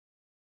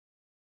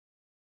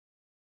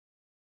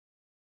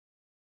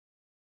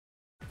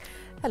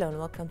Hello and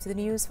welcome to the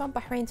news from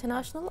Bahrain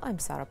International. I'm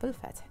Sarah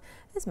Bulletin.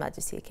 His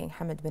Majesty King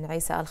Hamad bin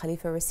Isa Al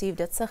Khalifa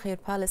received at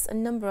Sakhir Palace a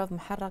number of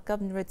Muharraq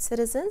Governorate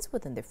citizens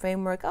within the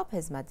framework of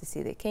His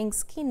Majesty the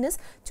King's keenness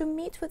to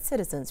meet with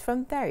citizens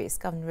from various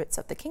governorates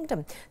of the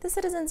kingdom. The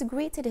citizens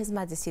greeted His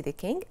Majesty the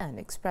King and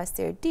expressed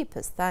their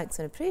deepest thanks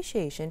and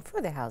appreciation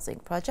for the housing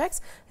projects,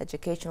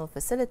 educational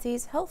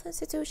facilities, health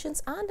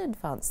institutions and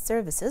advanced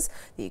services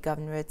the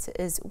Governorate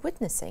is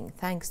witnessing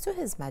thanks to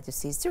His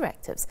Majesty's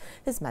directives.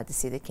 His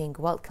Majesty the King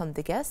welcomed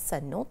the guests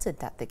and noted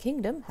that the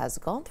kingdom has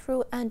gone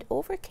through and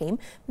overcame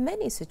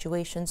many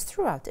situations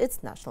throughout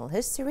its national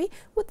history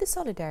with the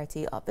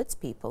solidarity of its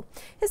people.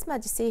 His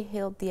Majesty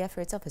hailed the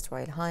efforts of His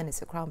Royal Highness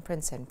the Crown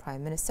Prince and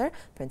Prime Minister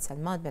Prince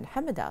Salman bin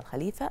Hamad Al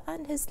Khalifa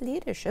and his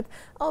leadership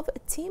of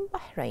Team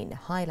Bahrain,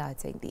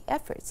 highlighting the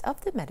efforts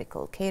of the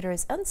medical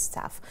caterers and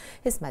staff.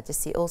 His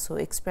Majesty also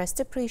expressed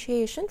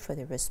appreciation for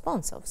the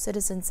response of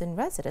citizens and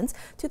residents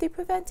to the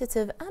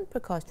preventative and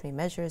precautionary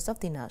measures of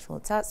the National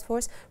Task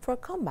Force for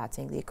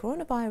combating the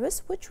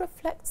coronavirus, which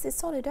reflects the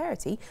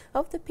solidarity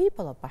of the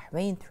people of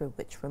Bahrain, through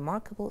which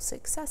remarkable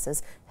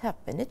successes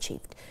have been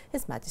achieved.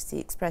 His Majesty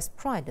expressed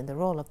pride in the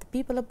role of the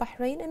people of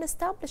Bahrain in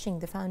establishing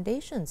the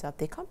foundations of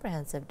the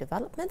comprehensive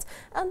development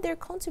and their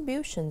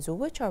contributions,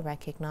 which are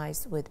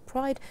recognized with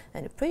pride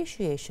and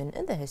appreciation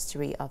in the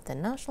history of the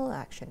National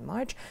Action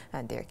March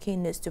and their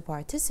keenness to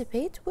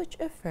participate, which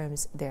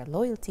affirms their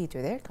loyalty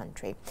to their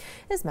country.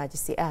 His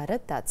Majesty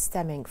added that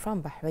stemming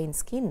from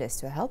Bahrain's keenness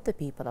to help the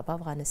people of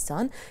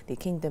Afghanistan, the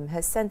kingdom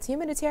has sent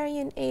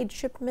humanitarian aid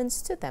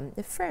shipments to them,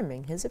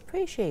 affirming his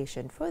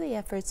appreciation for the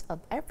efforts of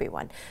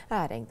everyone,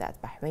 adding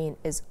that Bahrain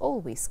is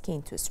always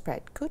keen to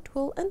spread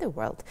goodwill in the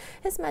world.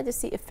 His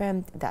Majesty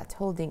affirmed that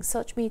holding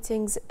such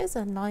meetings is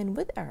in line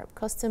with Arab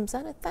customs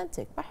and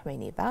authentic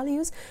Bahraini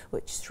values,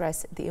 which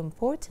stress the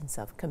importance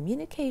of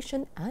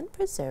communication and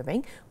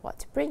preserving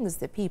what brings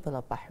the people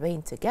of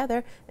Bahrain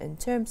together in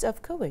terms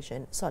of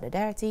cohesion,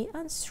 solidarity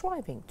and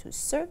striving to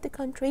serve the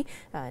country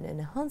and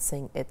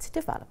enhancing its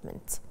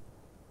development.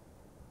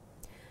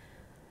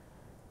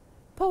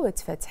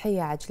 Poet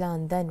Fathiya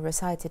Ajlan then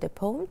recited a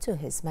poem to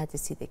His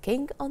Majesty the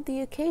King on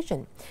the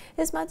occasion.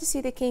 His Majesty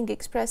the King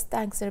expressed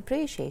thanks and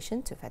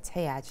appreciation to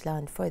Fathiya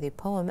Ajlan for the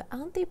poem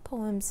and the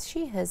poems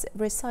she has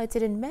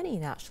recited in many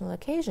national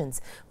occasions,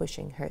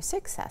 wishing her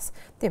success.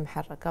 The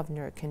Muharraq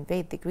Governor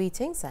conveyed the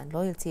greetings and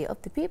loyalty of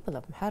the people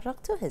of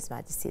Muharraq to His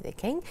Majesty the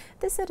King.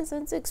 The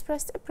citizens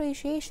expressed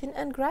appreciation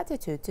and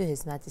gratitude to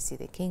His Majesty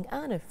the King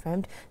and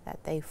affirmed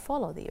that they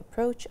follow the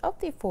approach of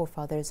their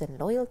forefathers in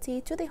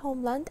loyalty to the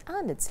homeland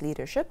and its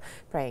leadership,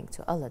 praying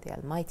to Allah the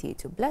Almighty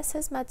to bless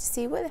His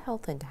Majesty with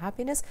health and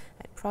happiness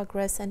and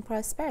progress and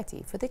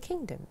prosperity for the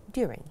kingdom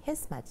during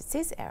His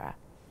Majesty's era.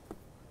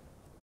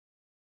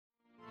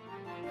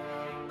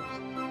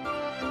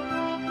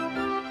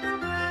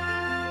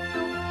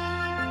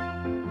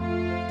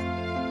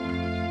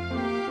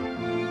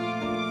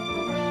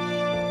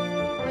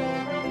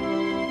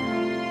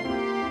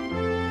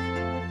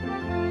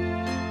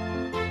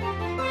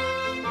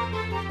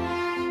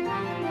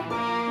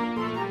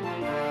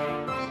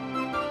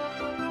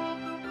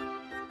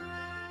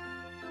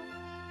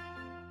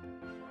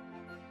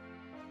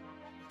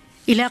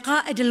 إلى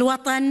قائد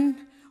الوطن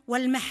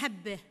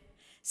والمحبة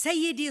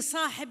سيدي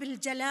صاحب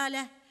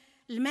الجلالة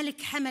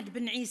الملك حمد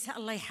بن عيسى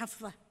الله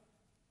يحفظه.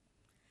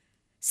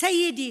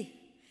 سيدي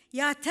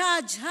يا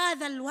تاج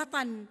هذا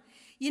الوطن،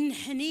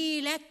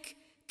 ينحني لك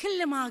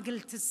كل ما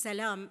قلت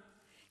السلام،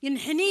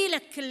 ينحني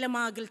لك كل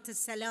ما قلت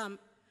السلام،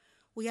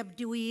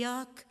 ويبدي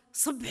وياك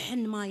صبح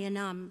ما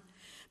ينام.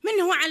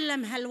 من هو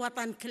علم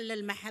هالوطن كل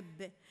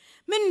المحبة؟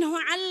 من هو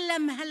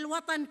علم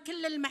هالوطن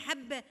كل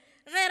المحبة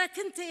غيرك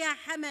أنت يا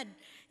حمد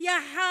يا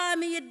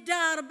حامي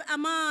الدار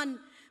بأمان؟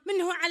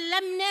 من هو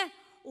علمنا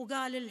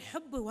وقال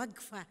الحب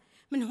وقفة؟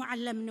 من هو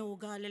علمنا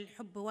وقال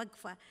الحب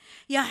وقفة؟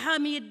 يا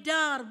حامي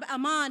الدار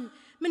بأمان،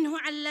 من هو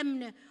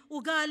علمنا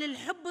وقال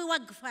الحب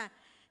وقفة؟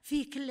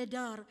 في كل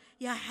دار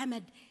يا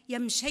حمد يا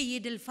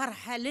مشيد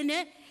الفرحة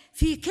لنا،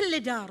 في كل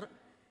دار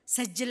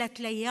سجلت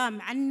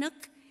الأيام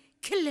عنك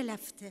كل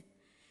لفتة.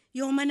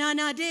 يوم أنا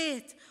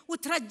ناديت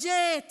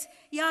وترجيت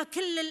يا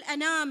كل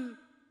الأنام،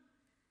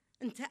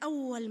 أنت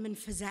أول من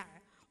فزع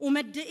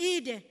ومد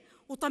إيده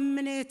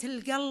وطمنيت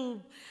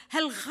القلب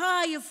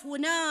هالخايف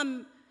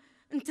ونام.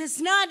 أنت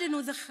سناد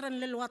وذخر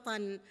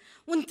للوطن،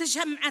 وأنت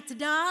شمعة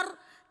دار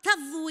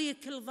تضوي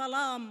كل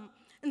ظلام،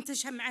 أنت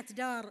شمعة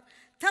دار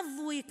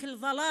تضوي كل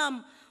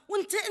ظلام.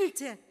 وأنت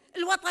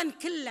الوطن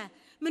كله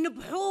من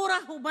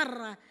بحوره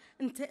وبره،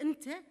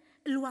 أنت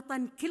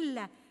الوطن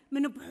كله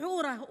من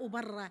بحوره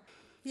وبره.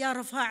 يا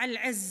رفاع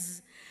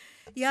العز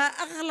يا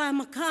أغلى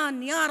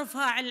مكان، يا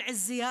رفاع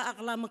العز يا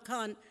أغلى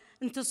مكان.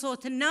 أنت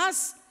صوت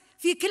الناس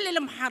في كل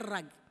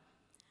المحرق،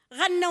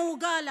 غنوا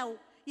وقالوا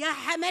يا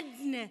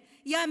حمدنا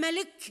يا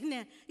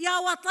ملكنا يا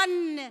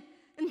وطننا.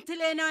 أنت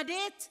اللي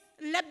ناديت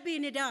نلبي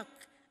نداك،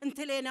 أنت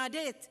اللي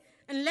ناديت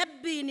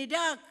نلبي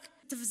نداك.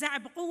 تفزع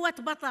بقوة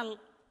بطل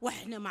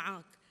وإحنا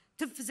معاك،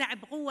 تفزع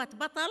بقوة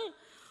بطل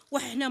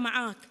وإحنا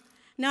معاك.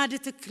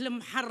 نادتك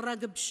المحرق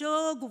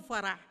بشوق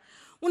وفرح،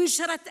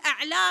 ونشرت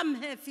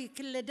أعلامها في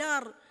كل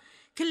دار.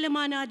 كل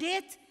ما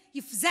ناديت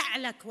يفزع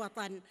لك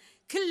وطن،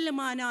 كل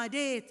ما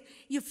ناديت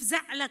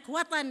يفزع لك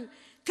وطن.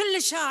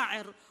 كل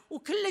شاعر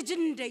وكل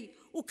جندي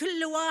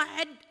وكل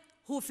واحد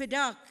هو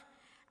فداك.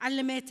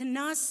 علميت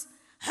الناس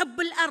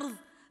حب الأرض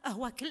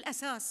هو كل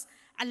أساس،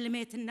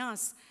 علميت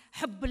الناس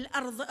حب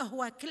الأرض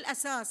هو كل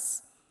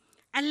أساس.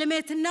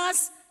 علميت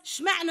الناس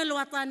شمعنى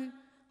الوطن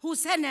هو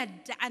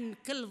سند عن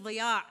كل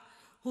ضياع،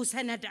 هو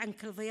سند عن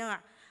كل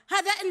ضياع.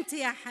 هذا أنت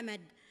يا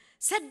حمد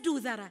سد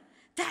وذرة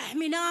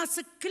تحمي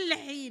ناسك كل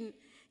حين.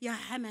 يا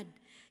حمد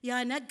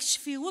يا نقش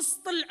في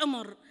وسط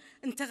العمر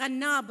أنت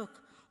غنابك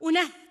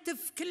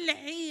ونهتف كل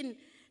حين.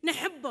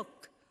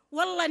 نحبك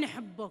والله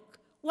نحبك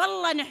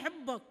والله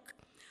نحبك،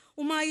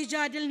 وما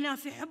يجادلنا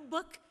في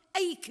حبك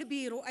أي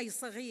كبير وأي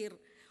صغير.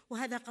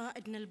 وهذا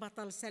قائدنا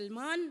البطل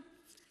سلمان،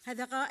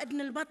 هذا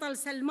قائدنا البطل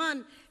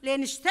سلمان.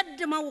 لين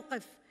اشتد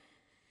موقف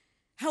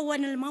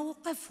هون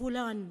الموقف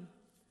فلان،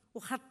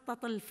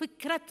 وخطط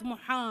الفكرة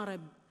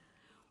محارب،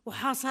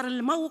 وحاصر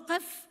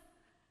الموقف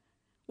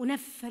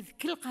ونفذ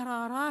كل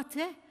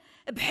قراراته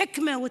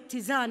بحكمة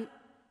واتزان.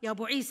 يا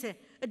أبو عيسى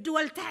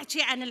الدول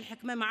تحكي عن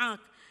الحكمة معاك،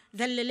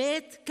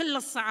 ذلليت كل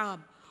الصعاب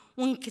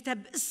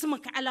وانكتب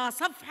اسمك على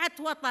صفحة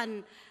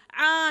وطن.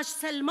 عاش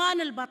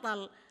سلمان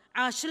البطل،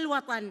 عاش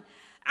الوطن،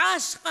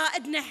 عاش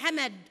قائدنا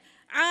حمد،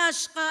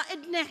 عاش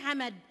قائدنا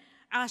حمد،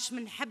 عاش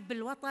من حب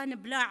الوطن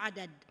بلا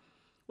عدد.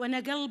 وأنا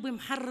قلبي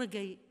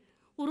محرقي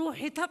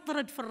وروحي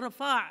تطرد في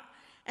الرفاع،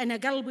 أنا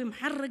قلبي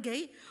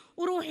محرقي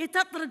وروحي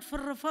تطرد في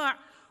الرفاع.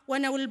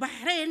 وأنا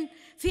والبحرين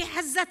في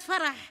حزة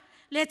فرح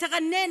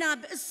ليتغنينا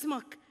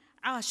باسمك.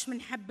 عاش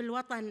من حب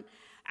الوطن،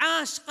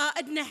 عاش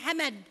قائدنا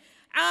حمد،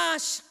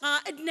 عاش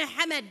قائدنا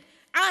حمد،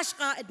 عاش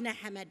قائدنا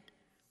حمد.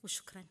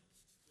 وشكراً.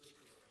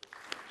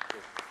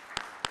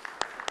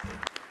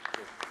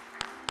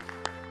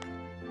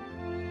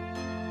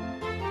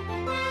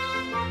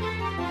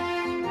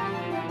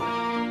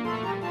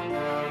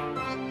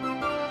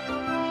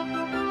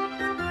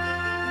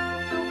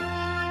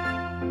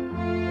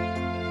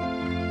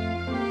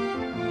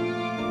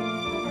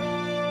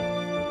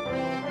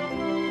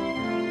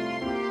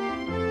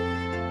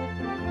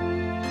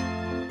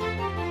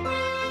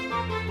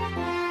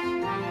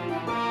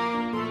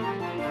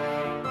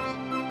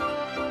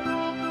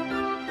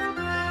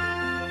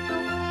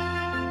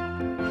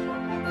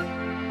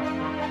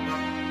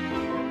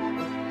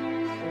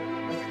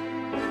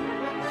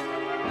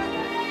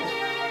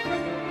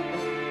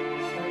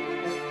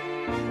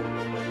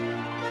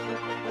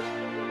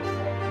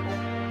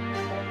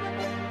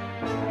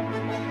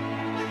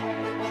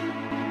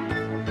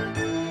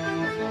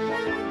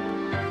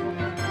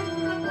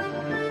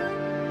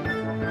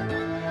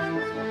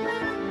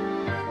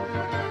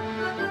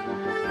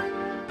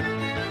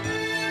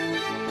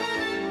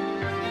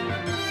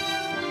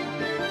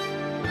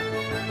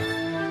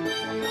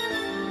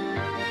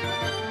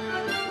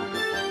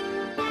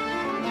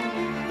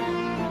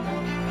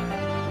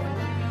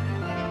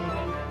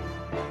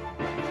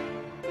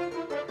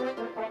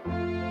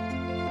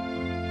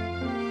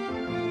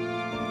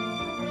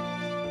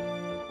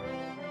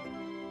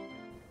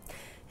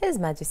 His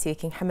Majesty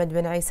King Hamad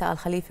bin Isa Al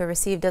Khalifa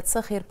received at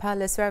Sakhir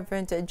Palace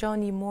Reverend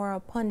Johnny Moore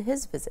upon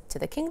his visit to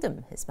the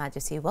kingdom. His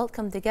Majesty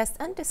welcomed the guest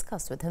and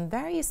discussed with him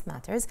various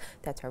matters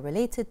that are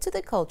related to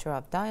the culture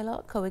of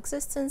dialogue,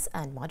 coexistence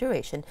and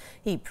moderation.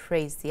 He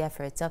praised the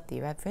efforts of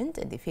the Reverend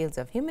in the fields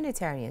of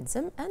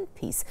humanitarianism and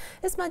peace.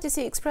 His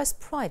Majesty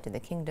expressed pride in the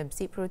kingdom's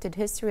deep-rooted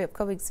history of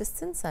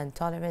coexistence and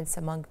tolerance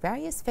among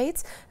various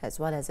faiths, as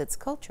well as its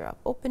culture of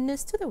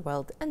openness to the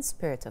world and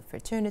spirit of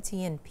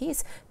fraternity and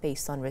peace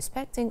based on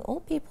respecting all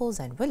peoples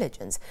and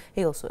religions.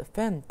 He also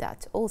affirmed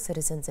that all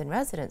citizens and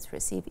residents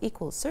receive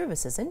equal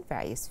services in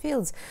various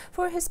fields.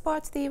 For his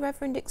part, the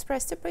Reverend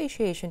expressed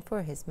appreciation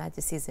for His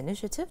Majesty's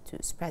initiative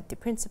to spread the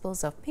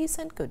principles of peace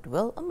and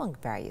goodwill among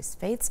various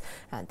faiths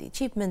and the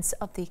achievements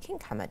of the King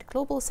Hamad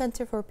Global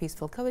Center for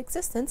Peaceful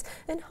Coexistence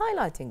in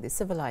highlighting the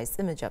civilized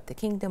image of the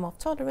kingdom of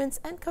tolerance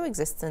and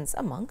coexistence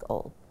among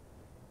all.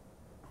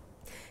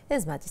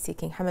 His Majesty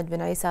King Hamad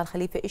bin Isa Al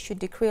Khalifa issued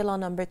Decree Law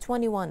Number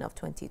 21 of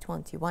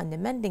 2021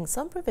 amending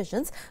some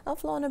provisions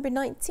of Law Number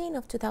 19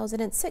 of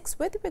 2006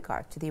 with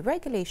regard to the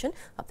regulation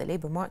of the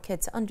labour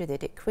market under the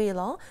Decree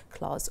Law.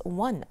 Clause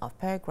 1 of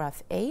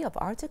Paragraph A of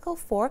Article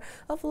 4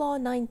 of Law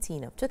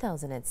 19 of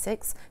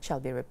 2006 shall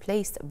be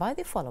replaced by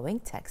the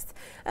following text.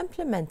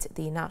 Implement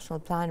the National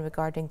Plan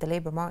regarding the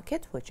labour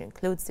market, which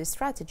includes the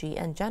strategy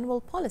and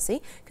general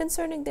policy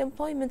concerning the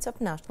employment of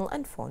national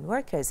and foreign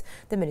workers.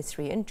 The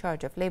Ministry in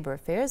charge of Labour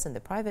Affairs in the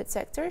private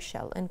sector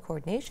shall, in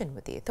coordination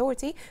with the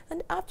authority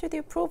and after the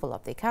approval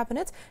of the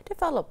Cabinet,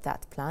 develop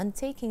that plan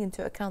taking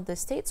into account the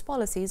state's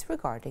policies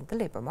regarding the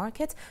labour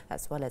market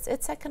as well as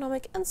its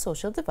economic and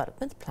social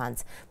development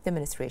plans. The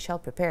Ministry shall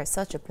prepare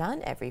such a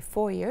plan every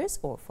 4 years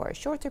or for a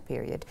shorter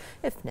period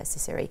if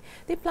necessary.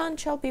 The plan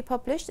shall be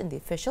published in the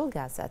Official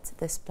Gazette.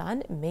 This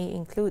plan may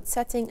include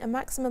setting a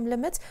maximum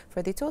limit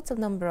for the total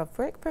number of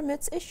work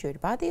permits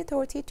issued by the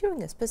authority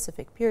during a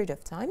specific period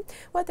of time,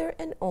 whether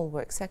in all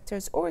work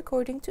sectors or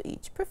according to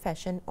each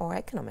profession or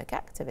economic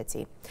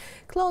activity.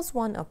 Clause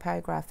 1 of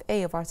paragraph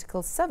A of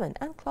Article 7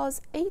 and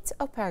Clause 8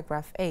 of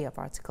paragraph A of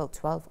Article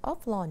 12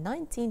 of Law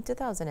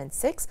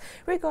 19/2006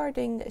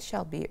 regarding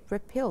shall be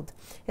repealed.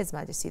 His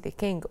Majesty the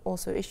King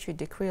also issued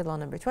Decree Law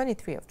number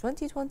 23 of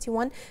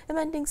 2021,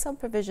 amending some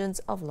provisions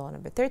of Law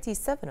number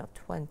 37 of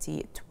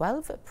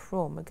 2012,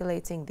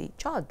 promulgating the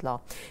Child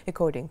Law.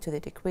 According to the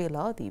Decree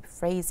Law, the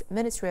phrase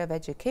Ministry of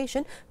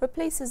Education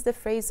replaces the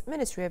phrase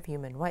Ministry of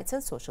Human Rights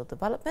and Social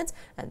Development,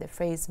 and the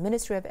phrase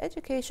Ministry of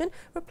Education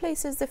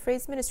replaces the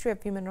phrase Ministry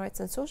of Human Rights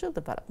and Social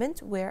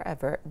Development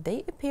wherever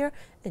they appear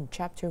in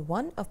Chapter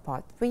 1 of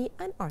Part 3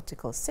 and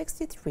Article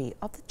 63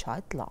 of the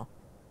Child Law.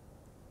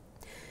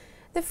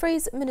 The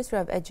phrase Minister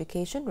of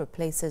Education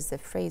replaces the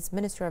phrase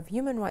Minister of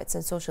Human Rights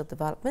and Social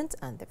Development,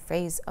 and the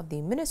phrase of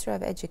the Minister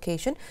of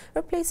Education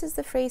replaces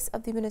the phrase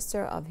of the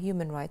Minister of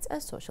Human Rights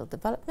and Social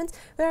Development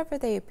wherever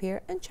they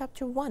appear in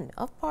Chapter 1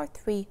 of Part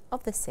 3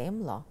 of the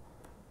same law.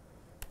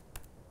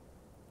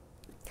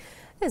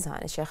 His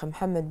Highness Sheikh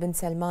Mohammed bin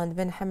Salman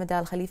bin Hamad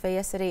Al Khalifa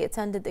yesterday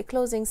attended the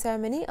closing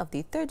ceremony of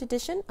the third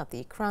edition of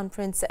the Crown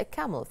Prince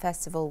Camel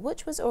Festival,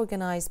 which was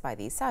organized by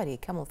the Saudi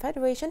Camel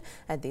Federation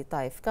at the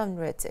Taif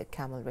Governorate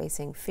Camel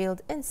Racing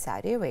Field in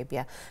Saudi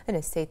Arabia. In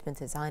a statement,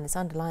 His Highness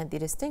underlined the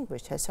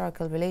distinguished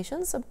historical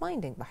relations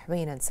binding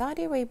Bahrain and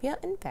Saudi Arabia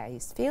in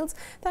various fields,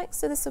 thanks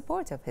to the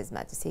support of His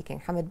Majesty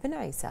King Hamad bin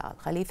Isa Al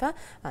Khalifa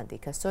and the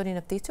custodian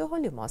of the two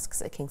holy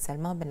mosques, King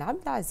Salman bin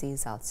Abdul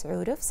Aziz Al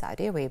Saud of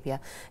Saudi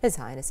Arabia. His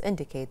Highness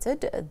indicated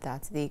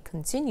that the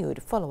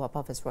continued follow-up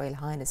of His Royal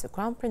Highness the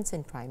Crown Prince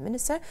and Prime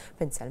Minister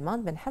Prince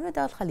Salman bin Hamad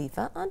Al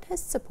Khalifa and his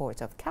support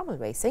of camel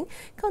racing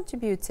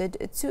contributed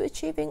to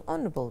achieving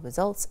honourable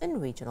results in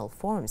regional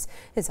forums.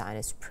 His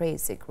Highness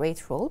praised the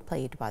great role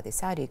played by the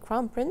Saudi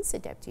Crown Prince,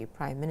 Deputy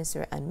Prime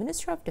Minister and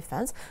Minister of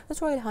Defence,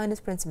 His Royal Highness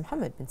Prince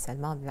Mohammed bin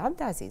Salman bin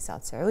Abdul Aziz Al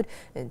Saud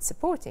in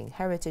supporting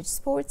heritage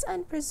sports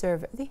and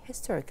preserve the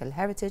historical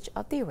heritage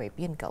of the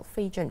Arabian Gulf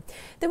region.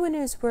 The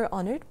winners were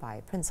honoured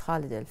by Prince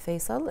Khalid Al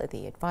Faisal,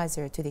 the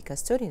advisor to the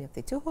custodian of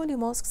the two holy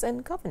mosques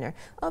and governor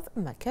of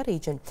Mecca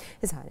region.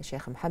 His Highness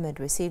Sheikh Mohammed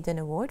received an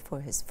award for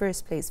his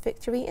first place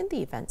victory in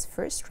the event's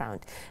first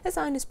round. His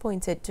Highness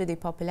pointed to the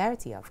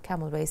popularity of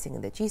camel racing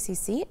in the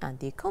GCC and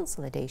the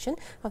consolidation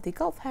of the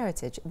Gulf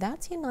heritage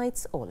that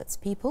unites all its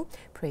people,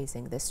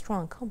 praising the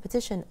strong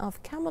competition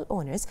of camel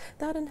owners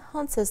that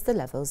enhances the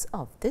levels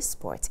of this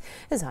sport.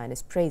 His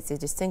Highness praised the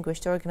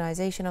distinguished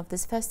organization of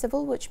this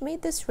festival, which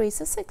made this race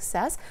a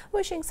success,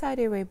 wishing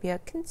Saudi Arabia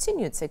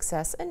continued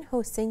success in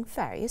hosting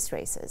various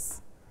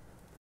races.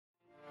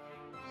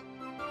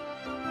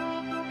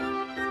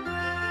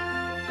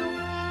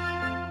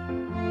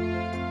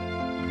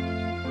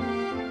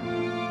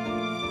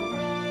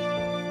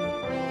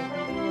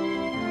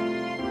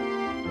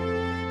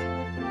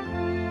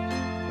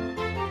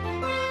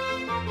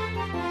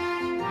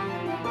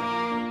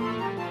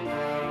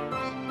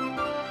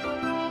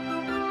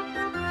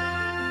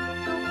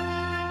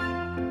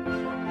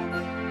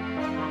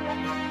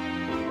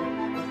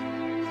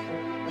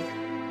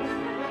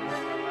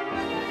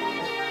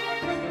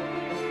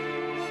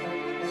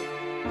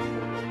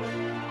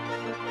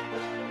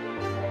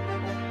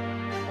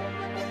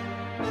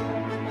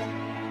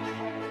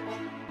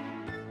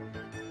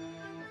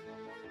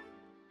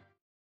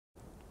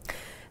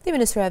 The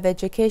Minister of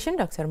Education,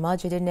 Dr.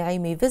 Majid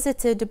Al-Naimi,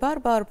 visited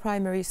Barbar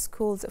Primary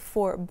Schools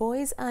for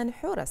boys and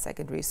Hura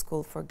Secondary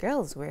School for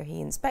girls, where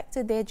he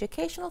inspected the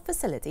educational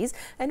facilities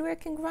and where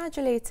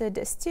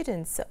congratulated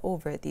students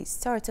over the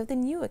start of the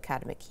new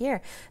academic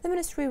year. The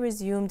ministry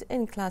resumed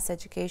in-class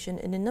education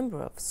in a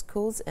number of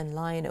schools in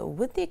line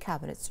with the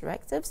Cabinet's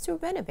directives to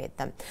renovate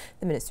them.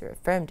 The minister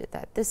affirmed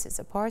that this is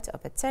a part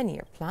of a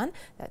 10-year plan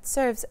that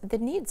serves the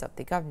needs of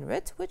the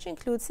governorate, which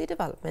includes the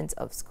development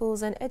of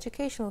schools and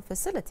educational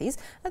facilities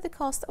at the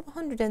cost of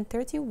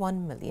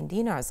 131 million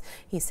dinars.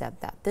 He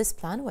said that this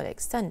plan will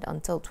extend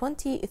until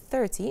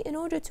 2030 in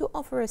order to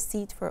offer a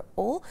seat for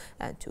all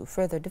and to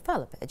further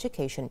develop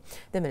education.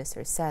 The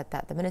minister said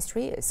that the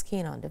ministry is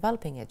keen on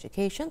developing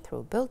education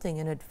through building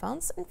an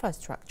advanced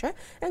infrastructure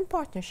in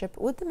partnership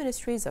with the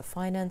Ministries of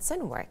Finance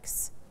and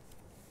Works.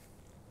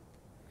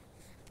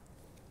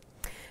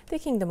 The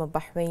Kingdom of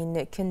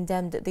Bahrain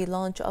condemned the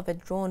launch of a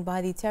drone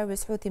by the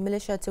terrorist Houthi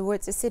militia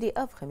towards the city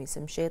of Khamis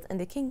Msheid in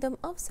the Kingdom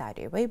of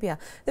Saudi Arabia.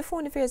 The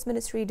Foreign Affairs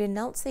Ministry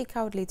denounced the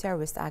cowardly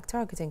terrorist act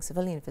targeting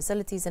civilian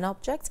facilities and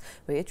objects,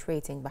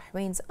 reiterating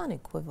Bahrain's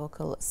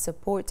unequivocal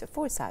support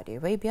for Saudi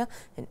Arabia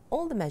in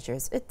all the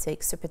measures it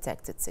takes to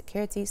protect its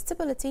security,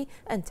 stability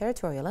and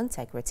territorial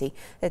integrity.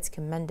 It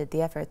commended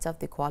the efforts of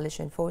the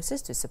coalition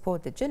forces to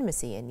support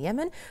legitimacy in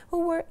Yemen, who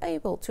were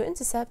able to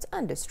intercept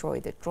and destroy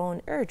the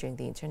drone, urging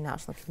the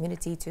international community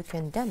to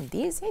condemn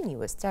these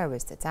heinous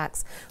terrorist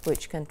attacks,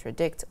 which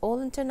contradict all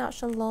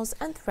international laws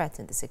and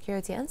threaten the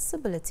security and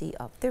stability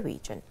of the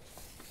region.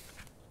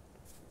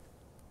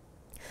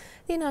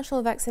 The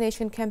national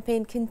vaccination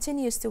campaign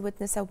continues to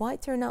witness a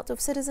wide turnout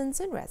of citizens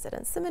and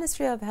residents. The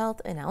Ministry of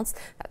Health announced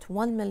that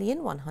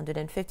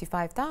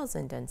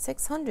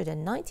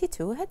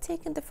 1,155,692 had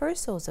taken the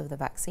first dose of the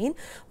vaccine,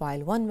 while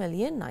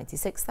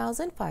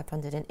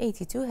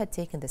 1,096,582 had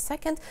taken the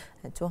second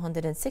and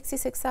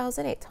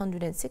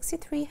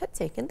 266,863 had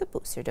taken the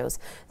booster dose.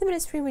 The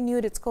ministry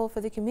renewed its call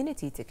for the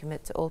community to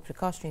commit to all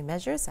precautionary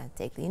measures and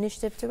take the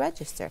initiative to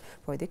register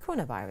for the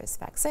coronavirus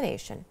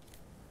vaccination.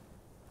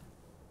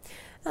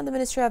 And the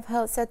Ministry of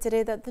Health said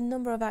today that the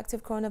number of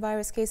active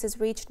coronavirus cases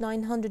reached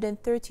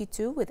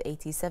 932, with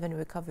 87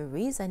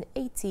 recoveries and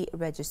 80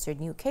 registered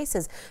new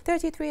cases.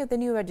 33 of the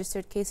new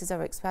registered cases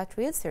are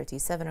expatriates,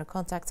 37 are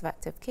contacts of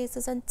active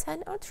cases, and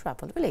 10 are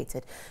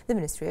travel-related. The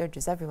ministry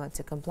urges everyone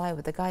to comply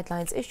with the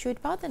guidelines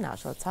issued by the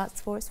National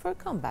Task Force for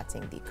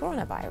combating the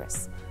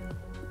coronavirus.